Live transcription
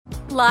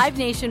Live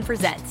Nation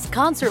presents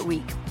Concert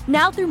Week.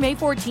 Now through May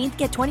 14th,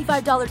 get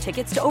 $25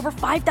 tickets to over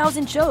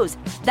 5,000 shows.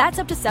 That's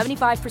up to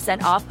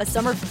 75% off a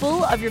summer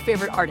full of your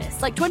favorite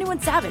artists like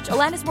 21 Savage,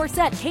 Alanis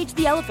Morissette, Cage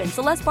the Elephant,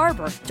 Celeste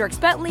Barber, Dierks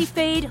Bentley,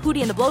 Fade,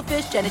 Hootie and the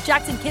Blowfish, Janet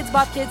Jackson, Kidz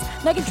Bop Kids,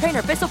 Meghan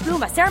Trainor, Peso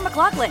Pluma, Sarah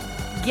McLachlan.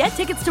 Get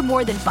tickets to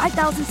more than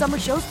 5,000 summer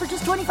shows for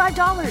just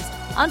 $25.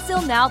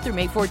 Until now through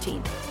May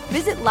 14th.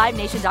 Visit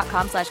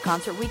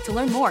LiveNation.com/Concert Week to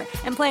learn more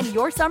and plan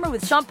your summer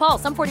with Sean Paul,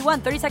 Sum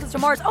 41, 30 Seconds to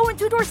Mars, and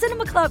Two Door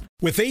Cinema Club.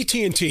 With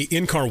AT&T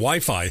in-car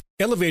Wi-Fi,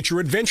 elevate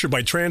your adventure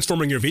by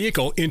transforming your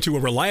vehicle into a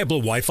reliable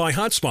Wi-Fi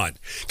hotspot.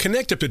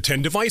 Connect up to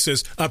 10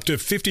 devices up to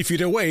 50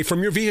 feet away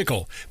from your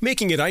vehicle,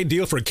 making it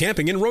ideal for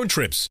camping and road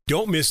trips.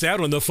 Don't miss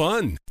out on the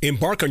fun.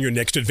 Embark on your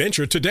next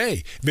adventure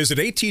today. Visit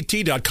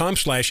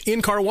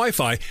att.com/in-car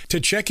Wi-Fi to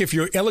check if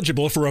you're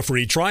eligible for a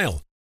free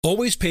trial.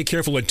 Always pay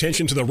careful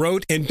attention to the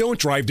road and don't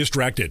drive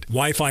distracted.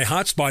 Wi-Fi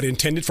hotspot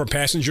intended for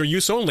passenger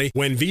use only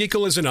when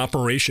vehicle is in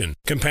operation.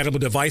 Compatible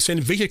device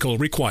and vehicle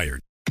required.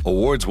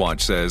 Awards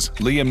Watch says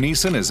Liam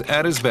Neeson is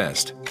at his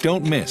best.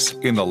 Don't miss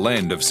In the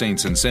Land of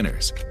Saints and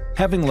Sinners.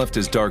 Having left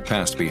his dark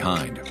past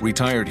behind,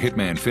 retired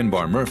hitman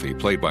Finbar Murphy,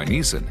 played by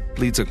Neeson,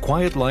 leads a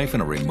quiet life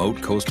in a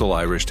remote coastal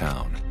Irish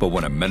town. But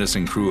when a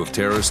menacing crew of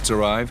terrorists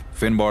arrive,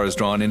 Finbar is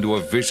drawn into a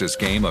vicious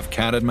game of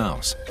cat and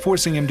mouse,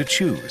 forcing him to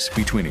choose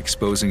between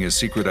exposing his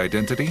secret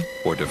identity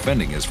or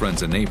defending his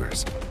friends and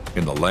neighbors.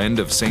 In the Land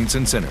of Saints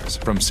and Sinners,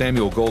 from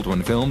Samuel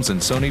Goldwyn Films and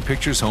Sony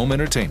Pictures Home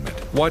Entertainment.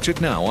 Watch it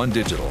now on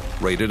digital.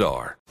 Rated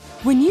R.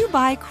 When you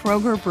buy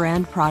Kroger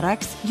brand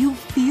products, you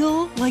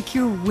feel like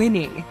you're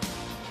winning.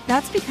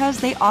 That's because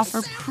they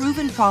offer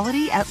proven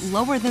quality at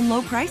lower than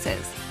low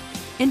prices.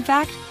 In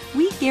fact,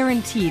 we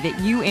guarantee that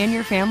you and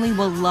your family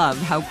will love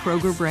how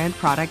Kroger brand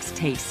products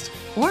taste,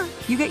 or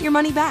you get your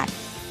money back.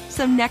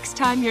 So next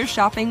time you're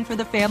shopping for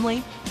the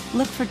family,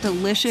 look for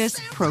delicious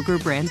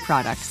Kroger brand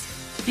products,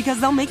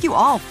 because they'll make you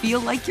all feel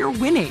like you're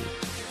winning.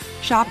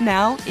 Shop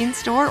now,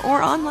 in-store,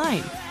 or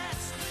online.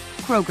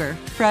 Kroger,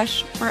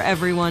 fresh for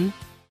everyone.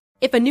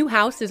 If a new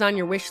house is on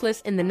your wish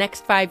list in the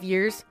next 5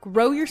 years,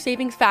 grow your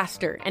savings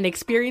faster and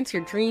experience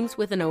your dreams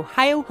with an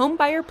Ohio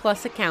Homebuyer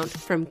Plus account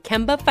from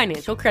Kemba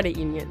Financial Credit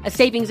Union. A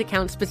savings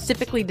account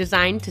specifically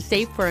designed to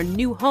save for a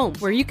new home,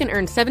 where you can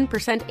earn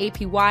 7%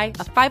 APY,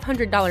 a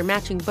 $500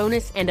 matching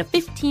bonus, and a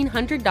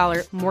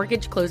 $1,500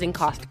 mortgage closing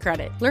cost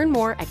credit. Learn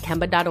more at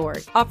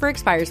Kemba.org. Offer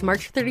expires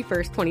March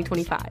 31st,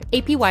 2025.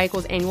 APY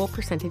equals annual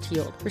percentage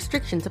yield.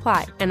 Restrictions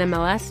apply.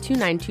 NMLS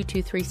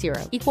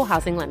 292230. Equal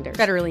housing lender.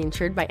 Federally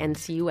insured by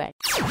NCUA.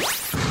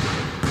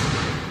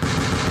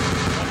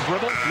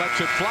 Dribble,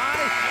 lets it fly.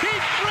 He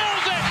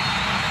drills it!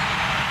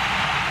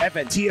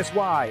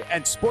 FNTSY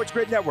and Sports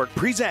Grid Network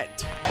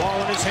present.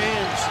 Ball in his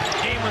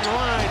hands. Game on the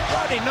line.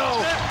 Rodney,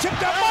 no.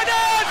 Tipped up by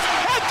Nance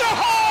at the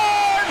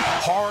horn!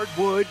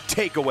 Hardwood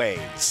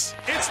takeaways.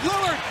 It's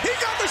Lillard. He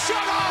got the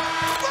shot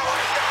off.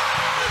 Lillard, good!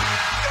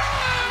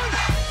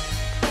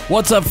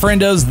 What's up,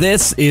 friendos?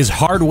 This is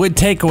Hardwood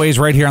Takeaways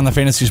right here on the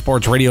Fantasy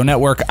Sports Radio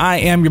Network. I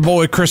am your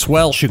boy, Chris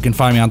Welsh. You can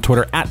find me on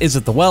Twitter at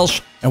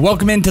IsItTheWelsh. And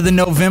welcome into the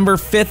November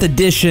 5th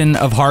edition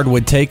of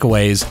Hardwood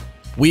Takeaways.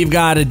 We've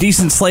got a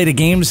decent slate of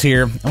games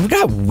here, and we've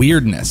got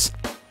weirdness.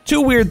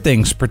 Two weird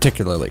things,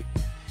 particularly.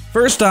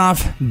 First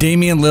off,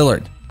 Damian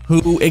Lillard,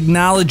 who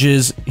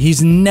acknowledges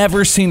he's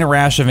never seen a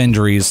rash of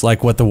injuries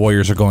like what the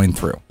Warriors are going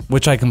through,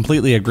 which I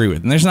completely agree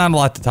with. And there's not a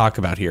lot to talk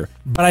about here.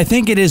 But I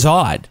think it is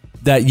odd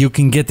that you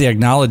can get the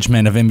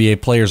acknowledgement of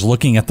NBA players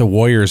looking at the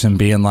Warriors and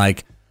being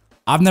like,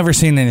 I've never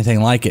seen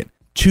anything like it.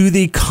 To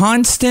the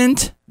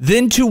constant,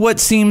 then to what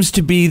seems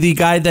to be the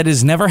guy that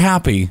is never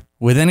happy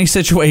with any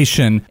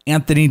situation,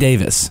 Anthony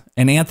Davis.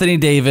 And Anthony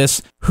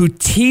Davis, who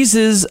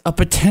teases a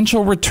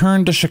potential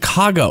return to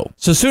Chicago.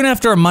 So soon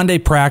after a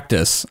Monday's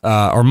practice,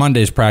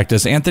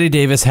 Anthony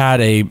Davis had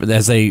an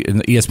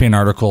ESPN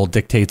article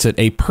dictates it,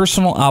 a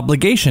personal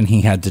obligation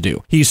he had to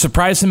do. He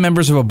surprised some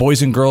members of a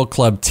Boys and Girl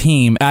Club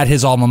team at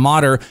his alma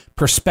mater,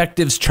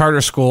 Perspectives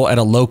Charter School, at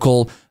a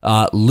local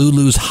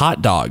Lulu's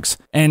Hot Dogs.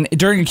 And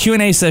during a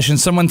Q&A session,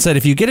 someone said,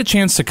 if you get a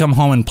chance to come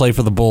home and play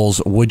for the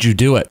Bulls, would you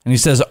do it? And he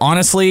says,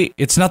 honestly,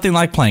 it's nothing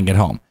like playing at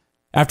home.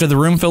 After the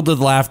room filled with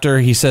laughter,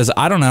 he says,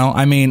 I don't know.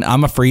 I mean,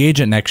 I'm a free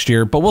agent next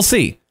year, but we'll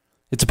see.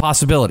 It's a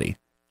possibility.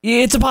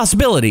 It's a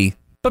possibility,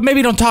 but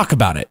maybe don't talk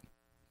about it.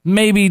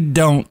 Maybe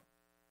don't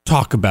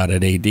talk about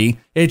it, AD.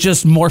 It's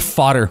just more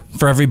fodder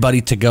for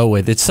everybody to go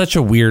with. It's such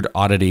a weird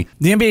oddity.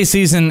 The NBA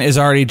season is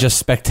already just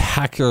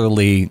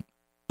spectacularly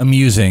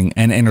amusing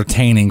and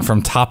entertaining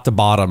from top to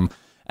bottom.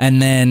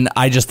 And then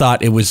I just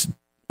thought it was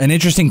an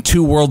interesting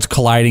two worlds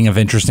colliding of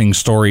interesting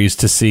stories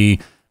to see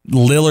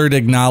Lillard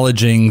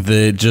acknowledging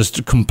the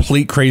just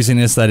complete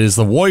craziness that is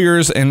the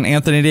Warriors, and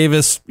Anthony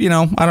Davis, I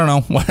don't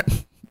know,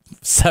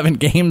 7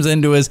 games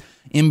into his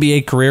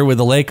NBA career with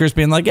the Lakers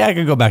being like, yeah, I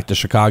could go back to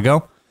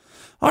Chicago.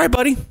 All right,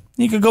 buddy.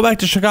 you could go back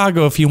to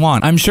Chicago if you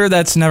want. I'm sure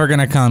that's never going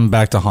to come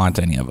back to haunt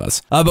any of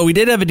us. But we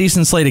did have a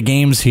decent slate of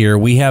games here.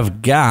 We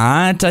have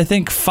got, I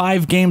think,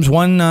 5 games,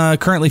 one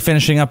currently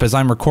finishing up as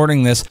I'm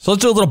recording this. So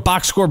let's do a little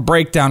box score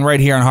breakdown right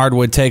here on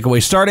Hardwood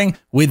Takeaway, starting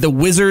with the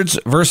Wizards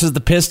versus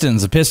the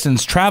Pistons. The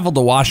Pistons traveled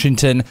to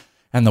Washington,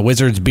 and the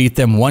Wizards beat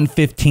them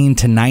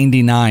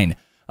 115-99.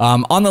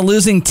 On the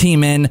losing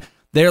team end,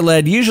 they're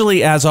led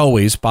usually, as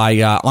always,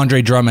 by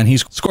Andre Drummond.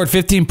 He's scored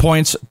 15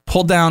 points,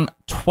 pulled down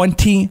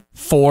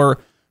 24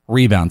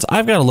 rebounds.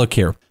 I've got to look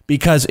here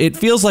because it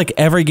feels like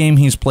every game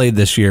he's played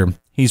this year,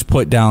 he's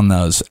put down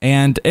those.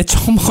 And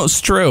it's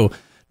almost true.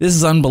 This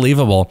is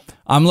unbelievable.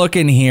 I'm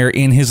looking here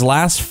in his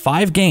last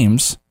 5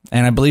 games,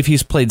 and I believe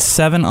he's played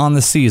 7 on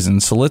the season.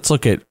 So let's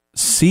look at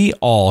see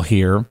all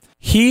here.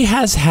 He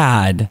has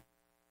had,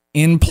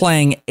 in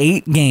playing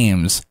 8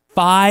 games,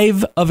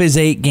 5 of his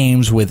 8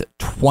 games with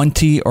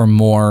 20 or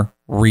more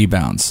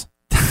rebounds.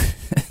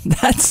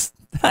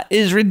 That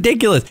is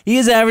ridiculous. He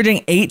is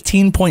averaging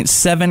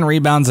 18.7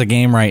 rebounds a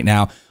game right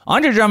now.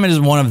 Andre Drummond is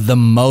one of the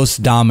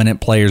most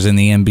dominant players in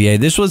the NBA.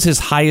 This was his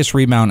highest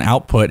rebound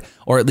output,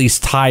 or at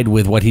least tied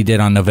with what he did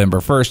on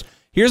November 1st.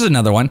 Here's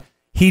another one.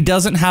 He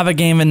doesn't have a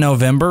game in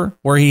November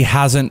where he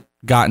hasn't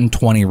gotten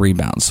 20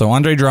 rebounds. So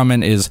Andre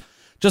Drummond is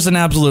just an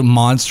absolute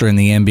monster in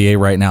the NBA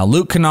right now.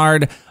 Luke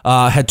Kennard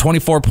had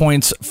 24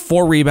 points,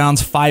 4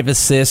 rebounds, 5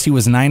 assists. He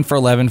was 9 for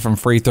 11 from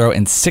free throw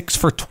and 6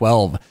 for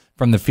 12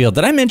 from the field.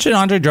 Did I mention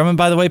Andre Drummond,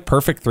 by the way?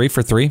 Perfect 3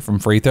 for 3 from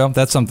free throw.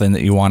 That's something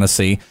that you want to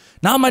see.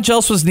 Not much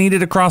else was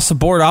needed across the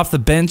board. Off the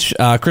bench,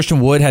 Christian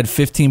Wood had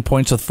 15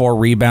 points with 4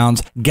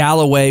 rebounds.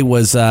 Galloway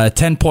was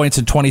 10 points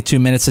in 22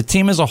 minutes. The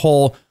team as a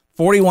whole,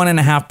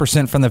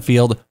 41.5% from the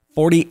field,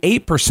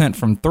 48%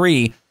 from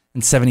 3,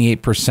 and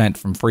 78%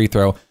 from free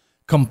throw.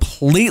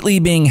 Completely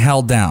being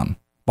held down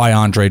by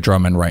Andre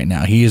Drummond right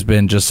now. He has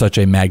been just such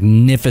a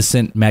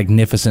magnificent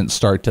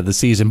start to the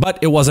season, but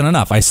it wasn't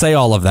enough. I say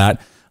all of that.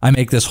 I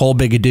make this whole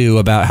big ado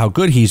about how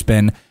good he's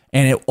been,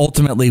 and it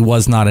ultimately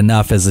was not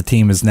enough as the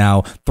team is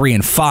now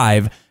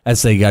 3-5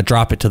 as they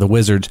drop it to the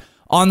Wizards.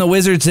 On the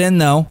Wizards'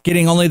 end, though,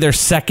 getting only their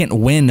second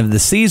win of the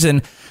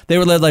season, they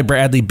were led by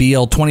Bradley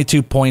Beal,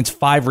 22 points,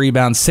 5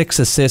 rebounds, 6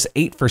 assists,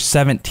 8 for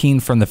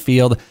 17 from the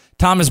field.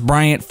 Thomas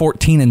Bryant,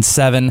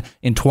 14-7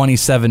 in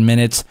 27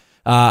 minutes.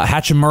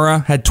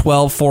 Hachimura had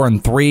 12, 4,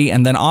 and 3.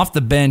 And then off the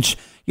bench,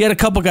 you had a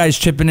couple guys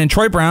chipping in.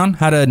 Troy Brown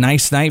had a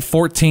nice night,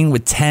 14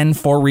 with 10,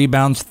 4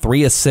 rebounds,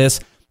 3 assists.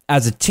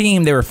 As a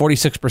team, they were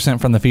 46%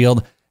 from the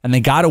field, and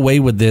they got away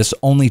with this,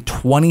 only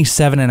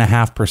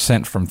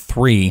 27.5% from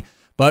 3.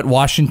 But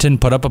Washington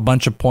put up a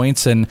bunch of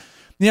points, and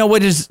you know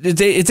what is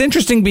it's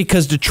interesting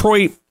because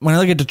Detroit, when I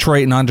look at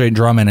Detroit and Andre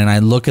Drummond and I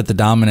look at the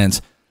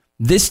dominance,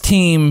 this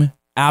team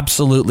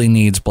absolutely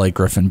needs Blake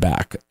Griffin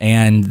back,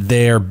 and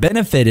they're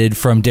benefited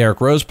from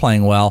Derrick Rose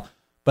playing well,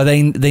 but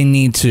they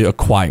need to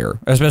acquire,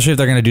 especially if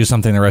they're going to do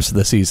something the rest of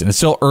the season. It's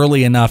still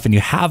early enough, and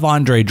you have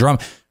Andre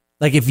Drummond.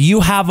 Like, if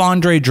you have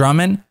Andre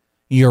Drummond,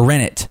 you're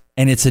in it,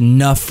 and it's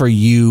enough for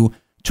you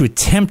to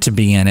attempt to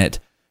be in it.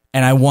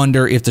 And I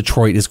wonder if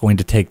Detroit is going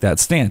to take that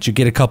stance. You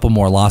get a couple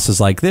more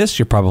losses like this,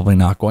 you're probably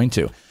not going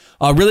to.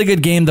 A really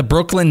good game. The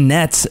Brooklyn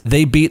Nets,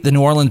 they beat the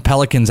New Orleans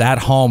Pelicans at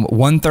home,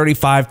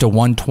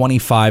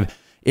 135-125.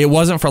 It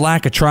wasn't for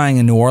lack of trying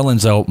in New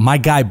Orleans, though. My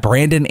guy,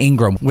 Brandon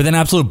Ingram, with an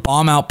absolute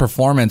bomb-out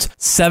performance,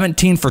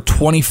 17 for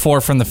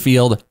 24 from the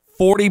field,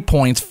 40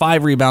 points,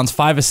 5 rebounds,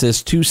 5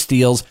 assists, 2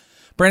 steals.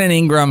 Brandon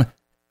Ingram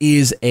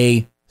is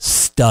a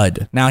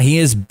stud. Now, he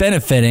is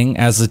benefiting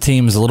as the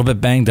team is a little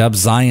bit banged up.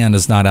 Zion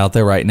is not out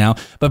there right now,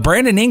 but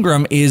Brandon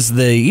Ingram is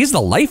he's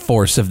the life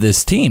force of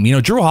this team. You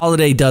know, Drew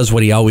Holiday does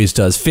what he always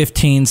does.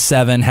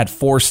 15-7, had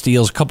 4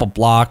 steals, a couple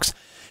blocks.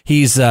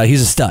 He's a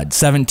stud.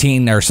 7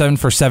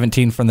 for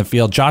 17 from the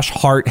field. Josh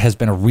Hart has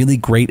been a really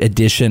great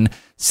addition.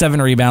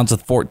 7 rebounds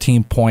with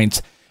 14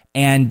 points.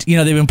 And, you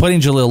know, they've been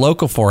putting Jahlil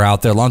Okafor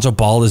out there. Lonzo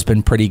Ball has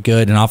been pretty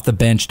good. And off the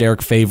bench,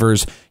 Derek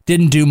Favors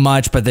didn't do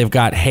much, but they've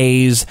got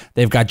Hayes.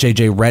 They've got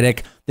JJ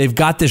Redick. They've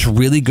got this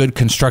really good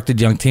constructed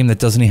young team that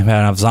doesn't even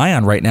have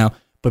Zion right now.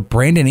 But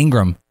Brandon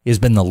Ingram has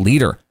been the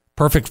leader.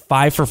 Perfect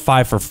 5 for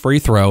 5 for free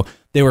throw.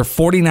 They were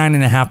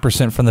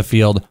 49.5% from the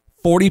field,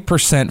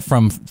 40%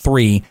 from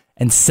 3,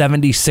 and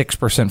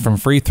 76% from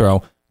free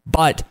throw.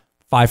 But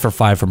 5 for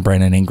 5 from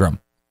Brandon Ingram.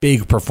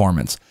 Big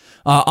performance.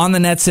 On the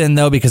Nets end,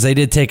 though, because they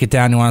did take it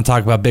down, you want to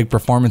talk about big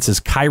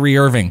performances. Kyrie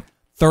Irving,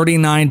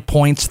 39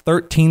 points,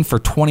 13 for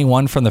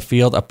 21 from the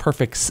field, a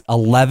perfect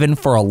 11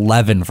 for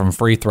 11 from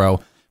free throw,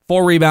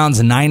 4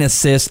 rebounds, 9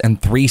 assists,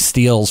 and 3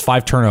 steals,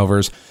 5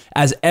 turnovers,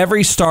 as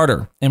every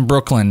starter in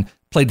Brooklyn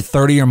played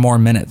 30 or more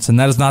minutes, and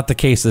that is not the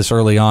case this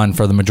early on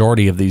for the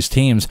majority of these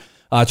teams.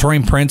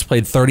 Taurean Prince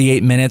played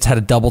 38 minutes, had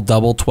a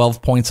double-double,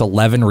 12 points,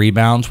 11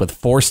 rebounds with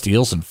 4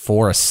 steals and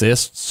 4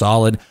 assists,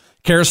 solid.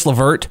 Karis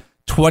LeVert,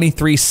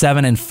 23,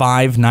 7, and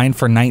 5, 9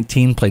 for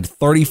 19, played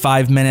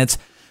 35 minutes.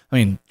 I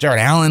mean, Jared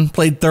Allen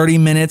played 30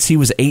 minutes. He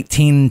was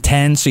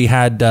 18-10, so you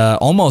had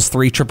almost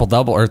three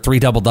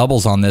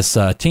double-doubles on this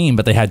team,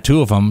 but they had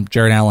two of them,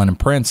 Jared Allen and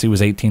Prince. He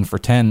was 18 for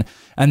 10.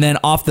 And then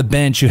off the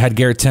bench, you had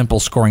Garrett Temple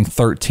scoring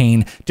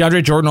 13.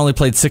 DeAndre Jordan only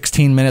played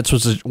 16 minutes,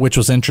 which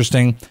was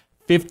interesting.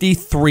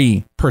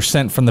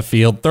 53% from the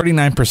field,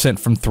 39%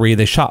 from three.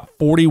 They shot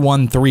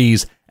 41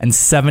 threes and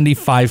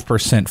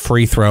 75%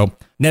 free throw.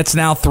 Nets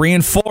now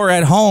 3-4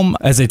 at home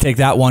as they take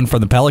that one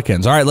from the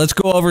Pelicans. All right, let's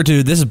go over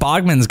to, this is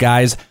Bogman's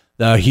guys.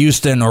 The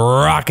Houston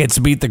Rockets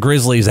beat the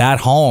Grizzlies at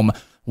home,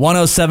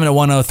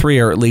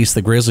 107-103, or at least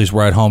the Grizzlies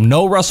were at home.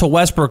 No Russell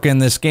Westbrook in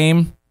this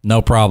game,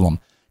 no problem.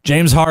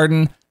 James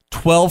Harden,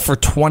 12 for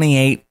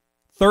 28,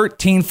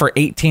 13 for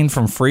 18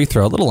 from free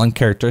throw. A little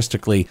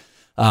uncharacteristically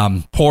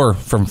poor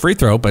from free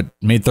throw, but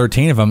made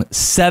 13 of them.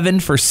 7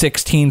 for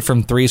 16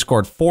 from three,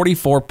 scored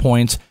 44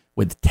 points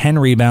with 10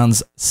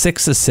 rebounds,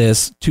 6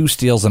 assists, 2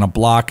 steals, and a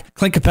block.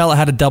 Clint Capella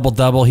had a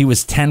double-double. He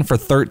was 10 for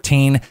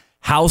 13.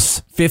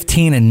 House,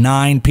 15 and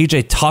 9.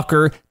 PJ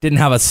Tucker didn't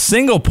have a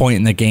single point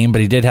in the game, but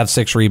he did have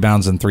 6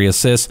 rebounds and 3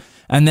 assists.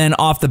 And then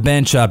off the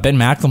bench, Ben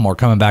McLemore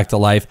coming back to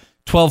life.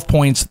 12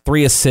 points,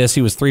 3 assists.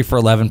 He was 3 for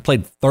 11,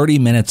 played 30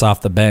 minutes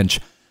off the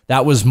bench.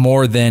 That was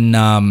more than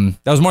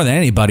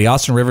anybody.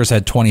 Austin Rivers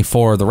had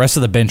 24. The rest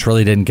of the bench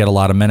really didn't get a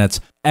lot of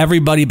minutes.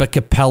 Everybody but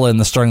Capella in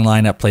the starting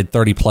lineup played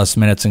 30-plus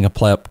minutes, and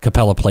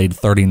Capella played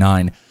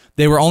 39.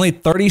 They were only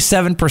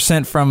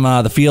 37% from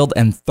the field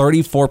and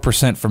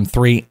 34% from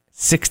three,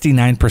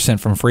 69%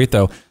 from free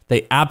throw.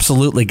 They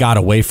absolutely got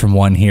away from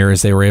one here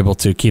as they were able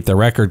to keep their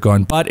record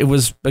going, but it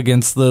was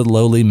against the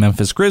lowly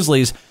Memphis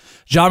Grizzlies.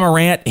 Ja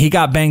Morant, he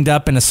got banged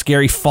up in a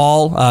scary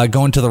fall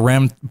going to the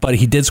rim, but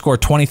he did score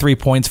 23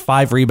 points,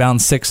 5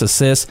 rebounds, 6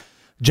 assists.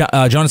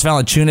 Jonas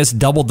Valanciunas,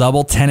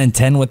 double-double, 10 and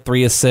 10 with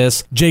 3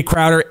 assists. Jay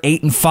Crowder,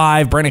 8 and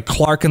 5. Brandon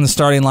Clark in the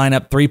starting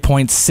lineup, 3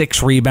 points,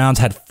 6 rebounds,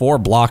 had 4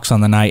 blocks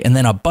on the night, and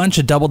then a bunch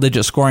of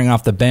double-digit scoring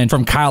off the bench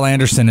from Kyle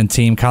Anderson and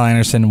team. Kyle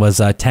Anderson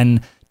was 10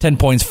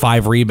 points,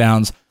 5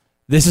 rebounds.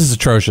 This is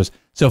atrocious.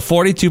 So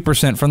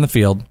 42% from the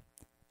field,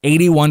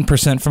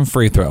 81% from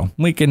free throw.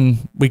 We can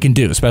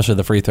do, especially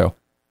the free throw.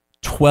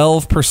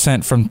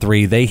 12% from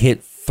three. They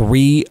hit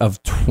 3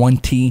 of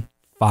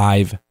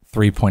 25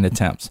 three-point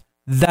attempts.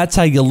 That's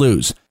how you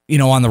lose. You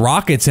know, on the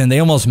Rockets, and they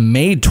almost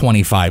made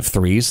 25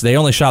 threes. They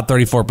only shot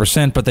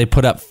 34%, but they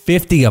put up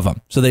 50 of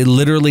them. So they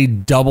literally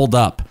doubled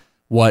up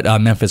what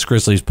Memphis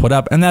Grizzlies put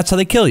up, and that's how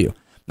they kill you.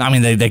 I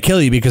mean, they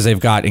kill you because they've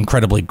got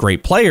incredibly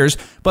great players,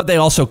 but they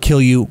also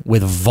kill you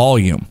with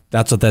volume.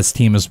 That's what this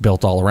team is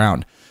built all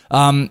around.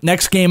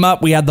 Next game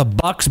up, we had the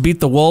Bucks beat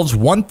the Wolves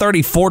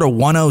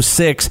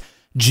 134-106.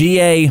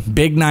 GA,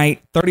 big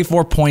night,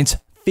 34 points,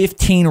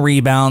 15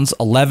 rebounds,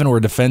 11 were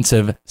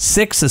defensive,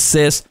 6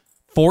 assists,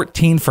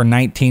 14 for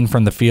 19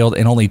 from the field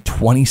in only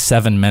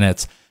 27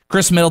 minutes.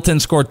 Chris Middleton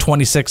scored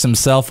 26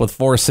 himself with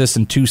 4 assists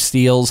and 2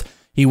 steals.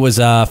 He was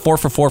 4 for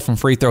 4 from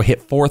free throw,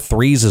 hit 4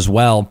 threes as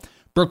well.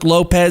 Brook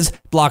Lopez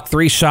blocked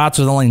 3 shots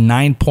with only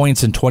 9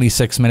 points in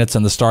 26 minutes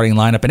in the starting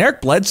lineup. And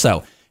Eric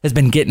Bledsoe has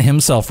been getting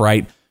himself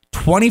right.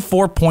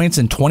 24 points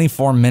in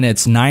 24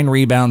 minutes, 9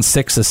 rebounds,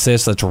 6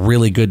 assists. That's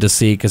really good to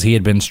see because he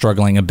had been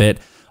struggling a bit.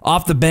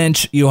 Off the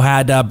bench, you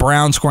had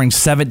Brown scoring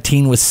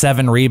 17 with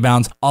 7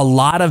 rebounds. A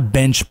lot of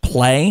bench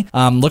play.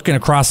 Looking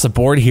across the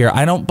board here,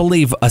 I don't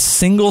believe a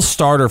single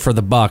starter for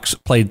the Bucks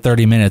played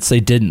 30 minutes.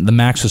 They didn't. The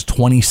max was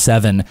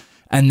 27.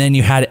 And then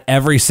you had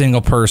every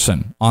single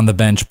person on the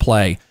bench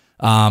play.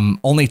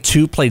 Only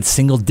 2 played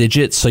single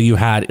digits. So you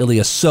had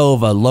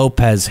Ilyasova,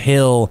 Lopez,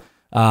 Hill.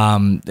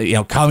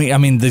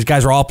 These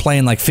guys are all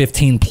playing like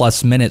 15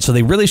 plus minutes. So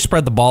they really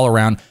spread the ball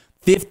around.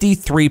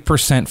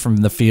 53% from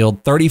the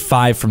field,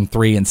 35 from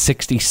 3, and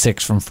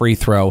 66 from free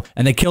throw.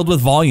 And they killed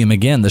with volume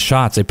again, the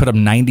shots. They put up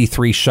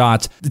 93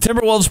 shots. The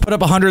Timberwolves put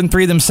up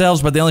 103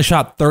 themselves, but they only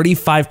shot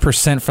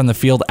 35% from the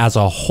field as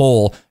a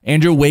whole.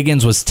 Andrew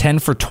Wiggins was 10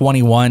 for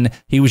 21.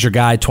 He was your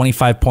guy,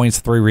 25 points,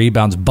 3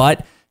 rebounds.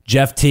 But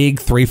Jeff Teague,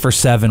 3 for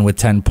 7 with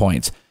 10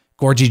 points.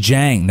 Gorgie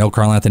Jang, no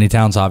Karl Anthony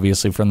Towns,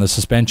 obviously, from the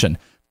suspension.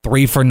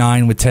 3 for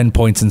 9 with 10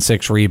 points and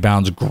 6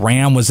 rebounds.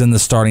 Graham was in the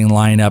starting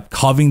lineup.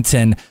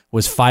 Covington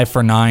was 5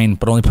 for 9,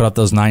 but only put up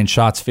those 9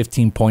 shots,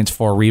 15 points,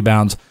 4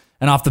 rebounds.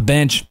 And off the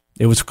bench,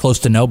 it was close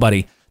to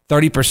nobody.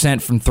 30%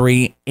 from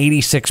 3,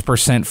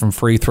 86% from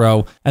free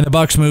throw. And the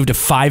Bucks moved to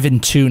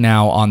 5-2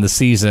 now on the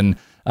season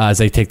as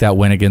they take that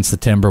win against the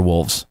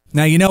Timberwolves.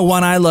 Now, you know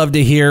one I love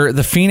to hear.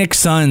 The Phoenix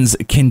Suns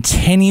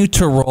continue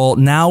to roll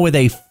now with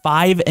a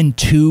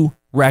 5-2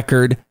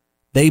 record.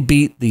 They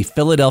beat the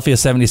Philadelphia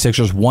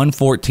 76ers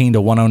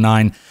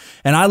 114-109.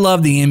 And I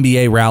love the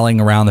NBA rallying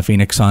around the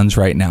Phoenix Suns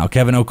right now.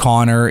 Kevin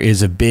O'Connor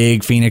is a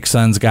big Phoenix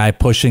Suns guy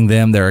pushing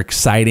them. They're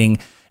exciting.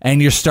 And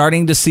you're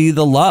starting to see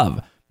the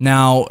love.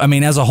 Now, I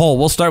mean, as a whole,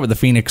 we'll start with the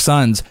Phoenix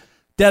Suns.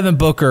 Devin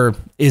Booker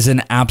is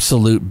an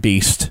absolute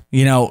beast.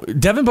 You know,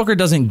 Devin Booker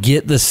doesn't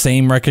get the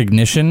same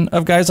recognition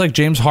of guys like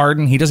James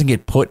Harden. He doesn't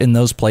get put in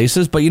those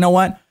places. But you know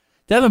what?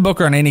 Devin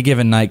Booker on any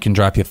given night can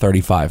drop you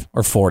 35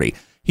 or 40.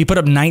 He put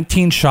up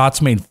 19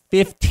 shots, made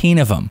 15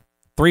 of them.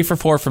 3 for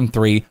 4 from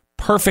 3.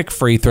 Perfect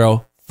free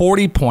throw.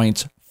 40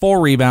 points,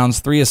 4 rebounds,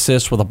 3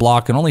 assists with a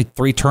block, and only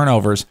 3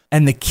 turnovers.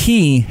 And the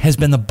key has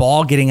been the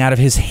ball getting out of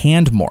his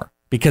hand more,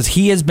 because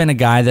he has been a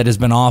guy that has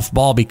been off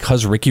ball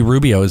because Ricky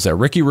Rubio is there.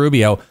 Ricky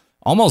Rubio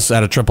almost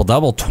at a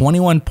triple-double,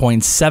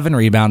 21.7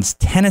 rebounds,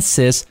 10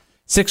 assists,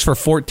 6 for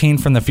 14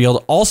 from the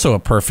field, also a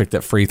perfect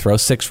at free throw,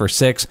 6 for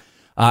 6.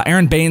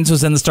 Aaron Baines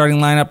was in the starting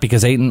lineup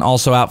because Ayton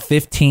also out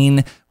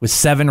 15 with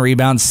 7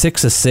 rebounds,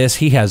 6 assists.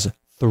 He has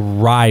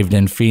thrived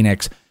in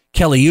Phoenix.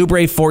 Kelly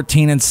Oubre,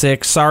 14 and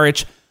 6.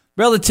 Saric,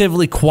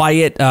 relatively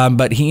quiet,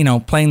 but he,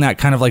 playing that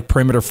kind of like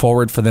perimeter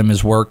forward for them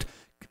has worked.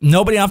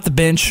 Nobody off the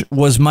bench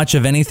was much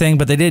of anything,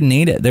 but they didn't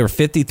need it. They were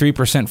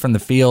 53% from the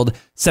field,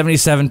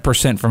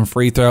 77% from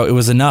free throw. It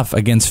was enough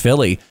against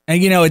Philly.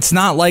 And, it's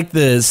not like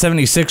the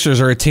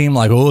 76ers are a team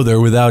like, oh, they're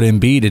without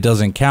Embiid, it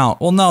doesn't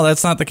count. Well, no,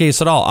 that's not the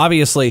case at all.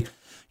 Obviously,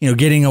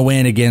 getting a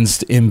win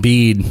against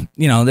Embiid,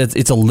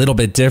 it's a little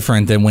bit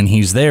different than when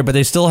he's there, but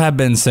they still have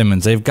Ben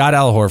Simmons. They've got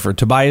Al Horford,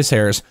 Tobias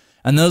Harris,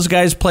 and those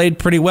guys played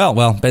pretty well.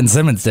 Well, Ben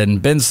Simmons didn't.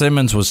 Ben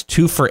Simmons was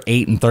 2 for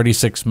 8 in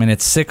 36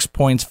 minutes, 6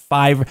 points,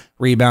 5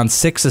 rebounds,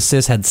 6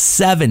 assists, had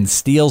 7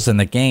 steals in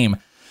the game,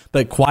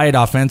 but quiet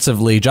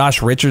offensively.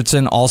 Josh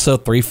Richardson also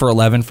 3 for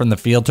 11 from the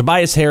field.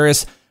 Tobias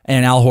Harris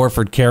and Al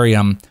Horford carried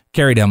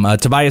him.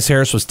 Tobias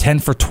Harris was 10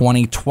 for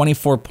 20,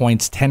 24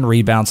 points, 10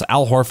 rebounds.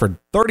 Al Horford,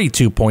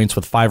 32 points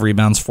with 5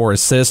 rebounds, 4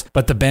 assists,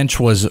 but the bench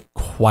was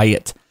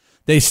quiet.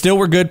 They still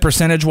were good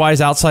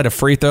percentage-wise outside of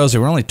free throws. They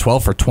were only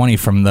 12 for 20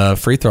 from the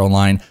free throw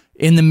line,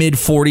 in the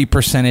mid-40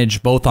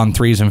 percentage, both on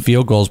threes and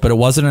field goals, but it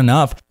wasn't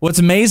enough. What's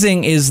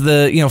amazing is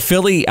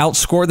Philly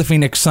outscored the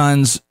Phoenix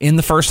Suns in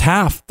the first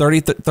half,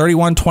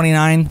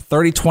 31-29,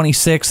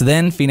 30-26.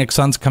 Then Phoenix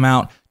Suns come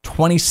out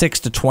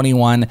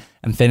 26-21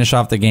 and finish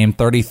off the game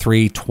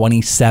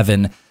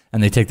 33-27,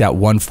 and they take that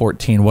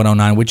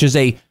 114-109, which is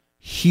a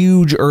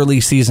huge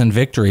early season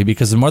victory,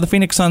 because the more the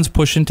Phoenix Suns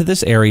push into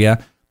this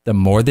area, the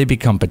more they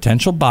become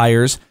potential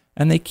buyers,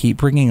 and they keep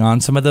bringing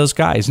on some of those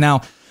guys.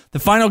 Now, the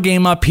final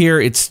game up here,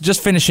 it's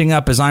just finishing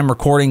up as I'm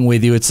recording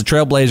with you. It's the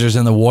Trailblazers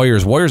and the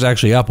Warriors. Warriors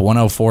actually up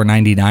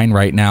 104-99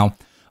 right now.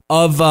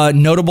 Of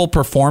notable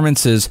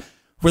performances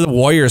for the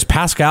Warriors,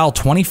 Pascal,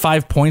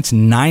 25 points,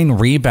 9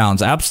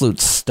 rebounds. Absolute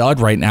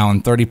stud right now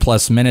in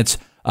 30-plus minutes.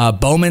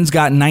 Bowman's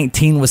got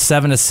 19 with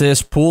 7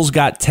 assists. Poole's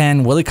got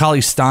 10. Willie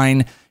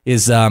Cauley-Stein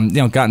is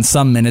gotten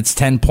some minutes,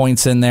 10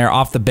 points in there.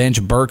 Off the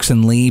bench, Burks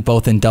and Lee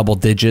both in double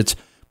digits.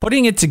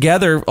 Putting it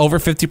together, over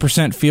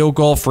 50% field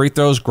goal, free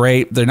throws,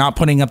 great. They're not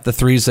putting up the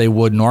threes they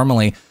would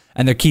normally,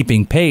 and they're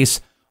keeping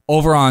pace.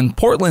 Over on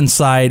Portland's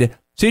side,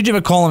 CJ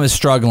McCollum is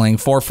struggling,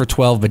 4 for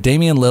 12, but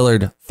Damian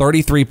Lillard,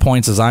 33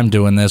 points as I'm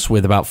doing this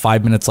with about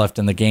 5 minutes left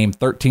in the game,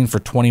 13 for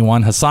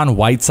 21. Hassan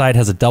Whiteside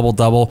has a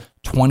double-double,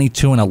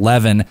 22 and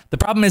 11. The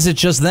problem is it's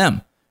just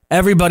them.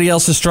 Everybody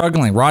else is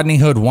struggling. Rodney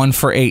Hood, 1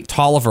 for 8.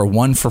 Tolliver,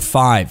 1 for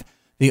 5.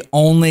 The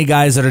only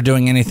guys that are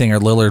doing anything are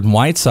Lillard and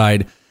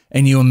Whiteside,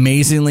 and you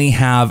amazingly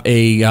have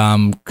a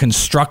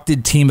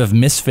constructed team of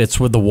misfits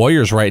with the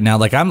Warriors right now.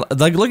 I'm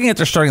looking at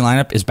their starting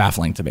lineup is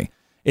baffling to me.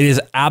 It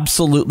is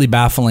absolutely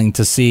baffling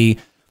to see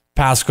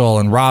Pascal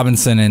and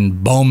Robinson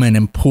and Bowman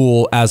and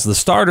Poole as the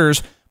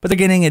starters, but they're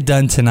getting it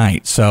done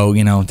tonight. So,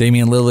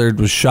 Damian Lillard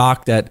was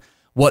shocked at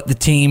what the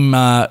team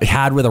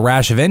had with a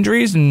rash of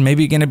injuries, and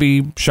maybe going to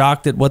be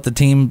shocked at what the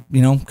team,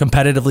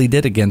 competitively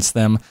did against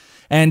them.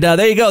 And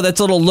there you go. That's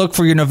a little look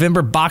for your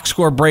November box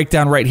score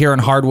breakdown right here on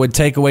Hardwood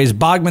Takeaways.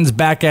 Bogman's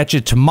back at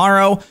you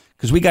tomorrow,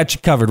 because we got you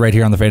covered right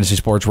here on the Fantasy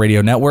Sports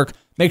Radio Network.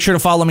 Make sure to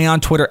follow me on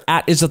Twitter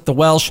at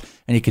 @IsItTheWelsh,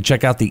 and you can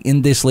check out the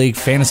In This League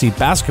Fantasy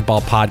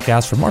Basketball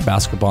Podcast for more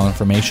basketball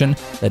information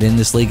that In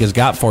This League has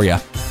got for you.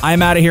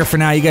 I'm out of here for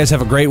now. You guys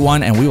have a great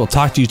one, and we will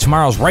talk to you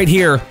tomorrow right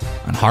here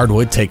on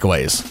Hardwood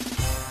Takeaways.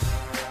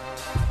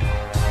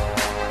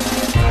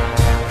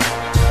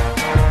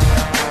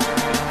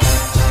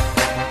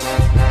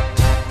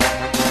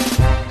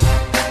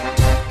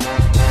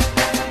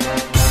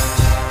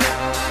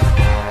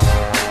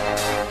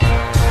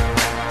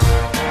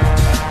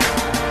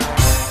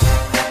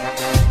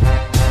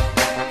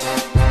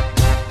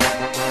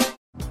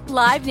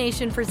 Live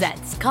Nation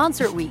presents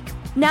Concert Week.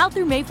 Now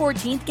through May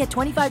 14th, get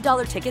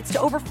 $25 tickets to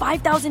over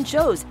 5,000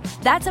 shows.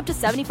 That's up to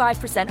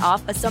 75%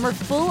 off a summer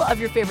full of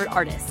your favorite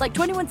artists like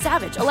 21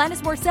 Savage,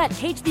 Alanis Morissette,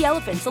 Cage the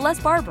Elephant,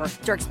 Celeste Barber,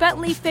 Dierks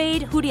Bentley,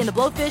 Fade, Hootie and the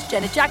Blowfish,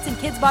 Janet Jackson,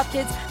 Kidz Bop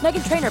Kids,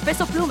 Meghan Trainor,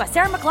 Bissell Pluma,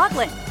 Sarah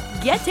McLachlan.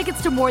 Get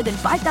tickets to more than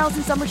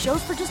 5,000 summer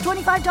shows for just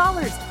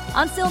 $25.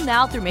 Until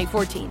now through May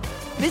 14th.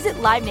 Visit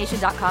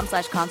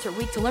LiveNation.com/Concert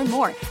Week to learn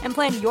more and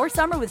plan your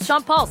summer with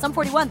Sean Paul, Sum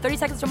 41, 30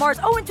 Seconds to Mars,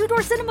 and Two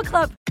Door Cinema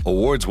Club.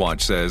 Awards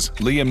Watch says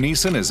Liam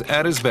Neeson is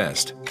at his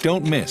best.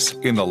 Don't miss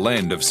in the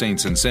land of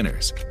saints and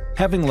sinners.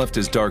 Having left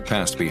his dark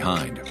past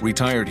behind,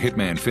 retired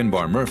hitman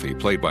Finbar Murphy,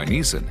 played by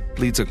Neeson,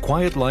 leads a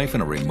quiet life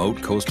in a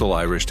remote coastal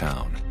Irish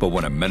town. But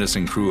when a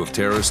menacing crew of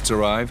terrorists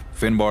arrive,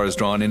 Finbar is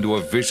drawn into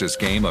a vicious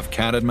game of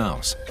cat and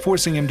mouse,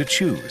 forcing him to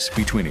choose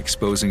between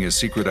exposing his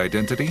secret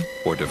identity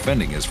or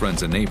defending his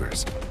friends and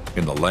neighbors.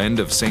 In the Land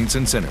of Saints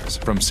and Sinners,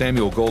 from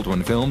Samuel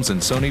Goldwyn Films and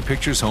Sony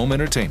Pictures Home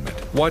Entertainment.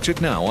 Watch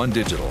it now on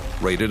digital.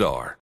 Rated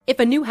R. If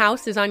a new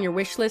house is on your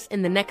wish list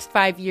in the next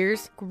 5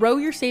 years, grow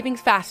your savings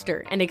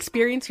faster and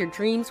experience your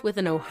dreams with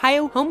an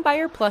Ohio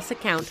Homebuyer Plus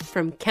account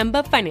from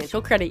Kemba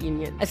Financial Credit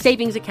Union. A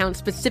savings account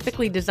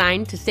specifically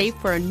designed to save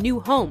for a new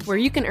home where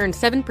you can earn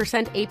 7%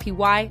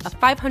 APY,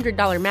 a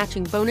 $500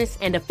 matching bonus,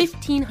 and a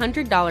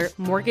 $1,500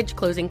 mortgage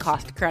closing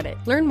cost credit.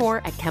 Learn more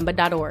at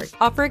Kemba.org.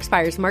 Offer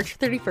expires March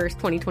 31st,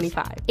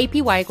 2025.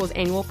 APY equals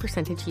annual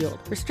percentage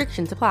yield.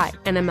 Restrictions apply.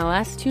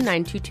 NMLS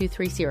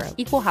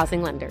 292230. Equal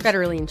housing lender.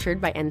 Federally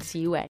insured by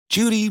NCUA.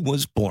 Judy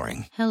was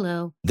boring.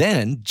 Hello.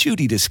 Then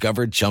Judy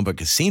discovered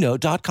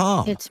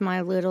ChumbaCasino.com. It's my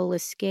little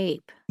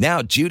escape.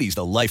 Now Judy's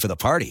the life of the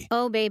party.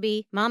 Oh,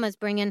 baby, mama's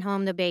bringing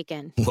home the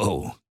bacon.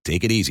 Whoa,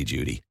 take it easy,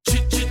 Judy.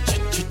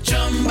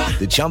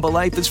 The Chumba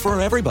life is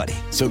for everybody.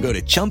 So go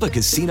to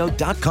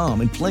ChumbaCasino.com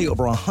and play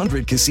over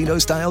 100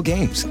 casino-style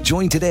games.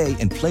 Join today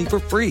and play for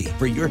free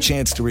for your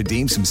chance to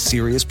redeem some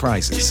serious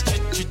prizes.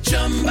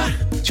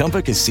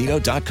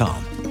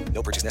 ChumbaCasino.com.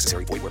 No purchase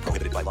necessary. Void where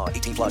prohibited by law.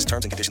 18 plus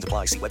terms and conditions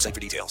apply. See website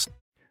for details.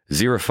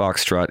 Zero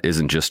Foxtrot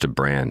isn't just a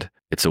brand.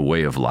 It's a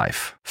way of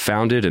life.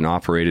 Founded and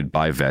operated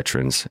by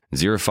veterans,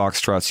 Zero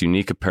Foxtrot's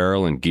unique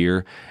apparel and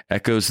gear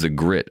echoes the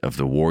grit of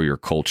the warrior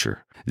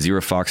culture. Zero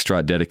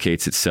Foxtrot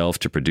dedicates itself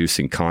to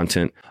producing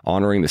content,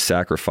 honoring the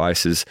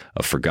sacrifices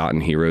of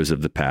forgotten heroes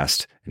of the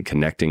past, and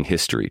connecting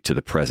history to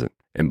the present.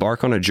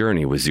 Embark on a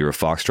journey with Zero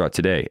Foxtrot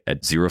today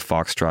at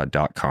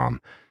zerofoxtrot.com.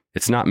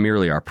 It's not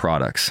merely our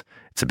products.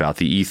 It's about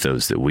the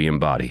ethos that we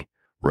embody.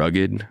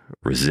 Rugged,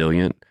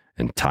 resilient,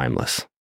 and timeless.